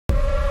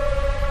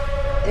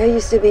There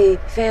used to be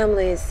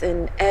families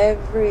in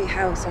every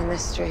house on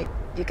this street.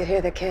 You could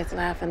hear the kids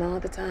laughing all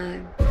the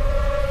time.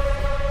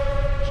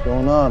 What's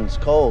going on? It's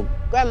cold.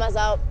 Grandma's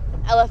out.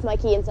 I left my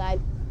key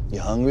inside. You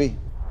hungry?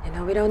 You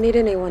know, we don't need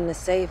anyone to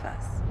save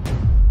us.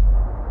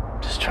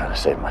 Just trying to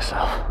save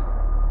myself.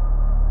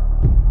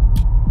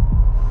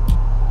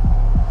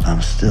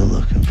 I'm still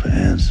looking for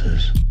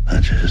answers.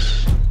 I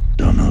just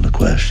don't know the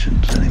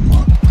questions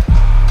anymore.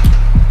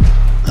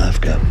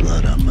 I've got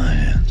blood on my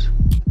hands.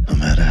 No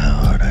matter how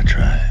hard I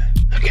try,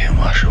 I can't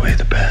wash away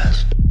the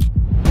past.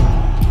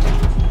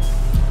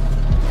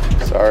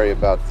 Sorry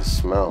about the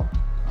smell.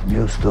 I'm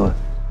used to it.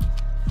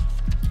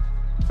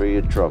 For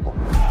your trouble.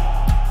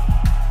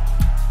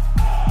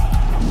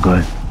 I'm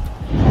good.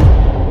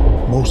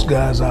 Most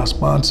guys I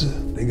sponsor,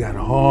 they got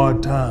a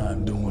hard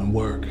time doing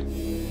work.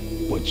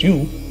 But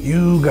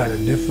you got a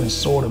different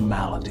sort of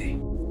malady.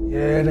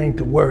 Yeah, it ain't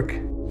the work,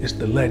 it's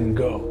the letting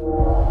go.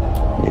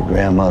 Your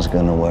grandma's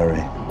gonna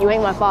worry. You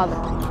ain't my father.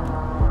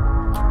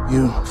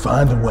 You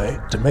find a way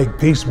to make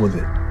peace with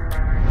it,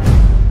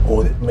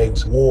 or it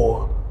makes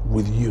war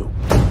with you.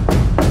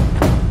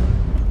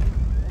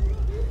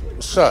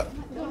 What's up?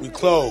 We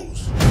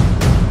close.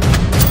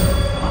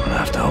 I'm gonna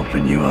have to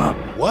open you up.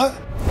 What?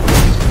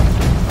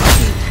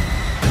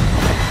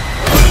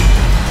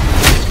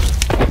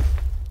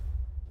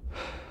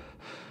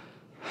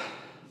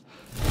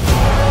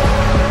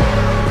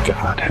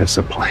 God has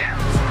a plan.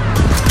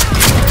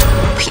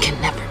 We can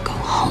never go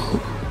home.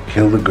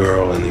 Kill the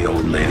girl and the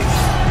old lady.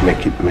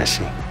 Make it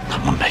messy.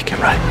 I'm gonna make it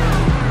right.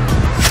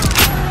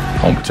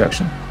 Home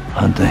protection.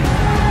 Hunting.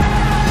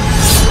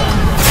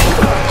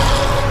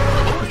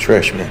 A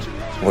trash man.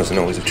 Wasn't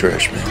always a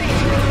trash man.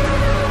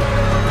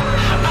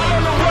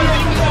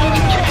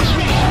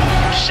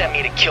 You sent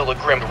me to kill the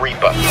Grim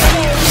Reaper.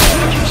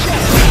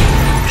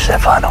 You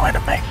said find a way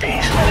to make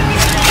peace.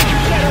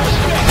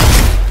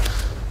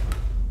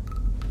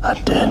 I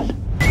did.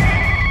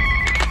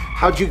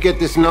 How'd you get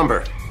this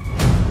number?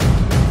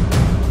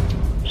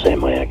 Same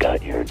way I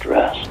got your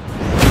address.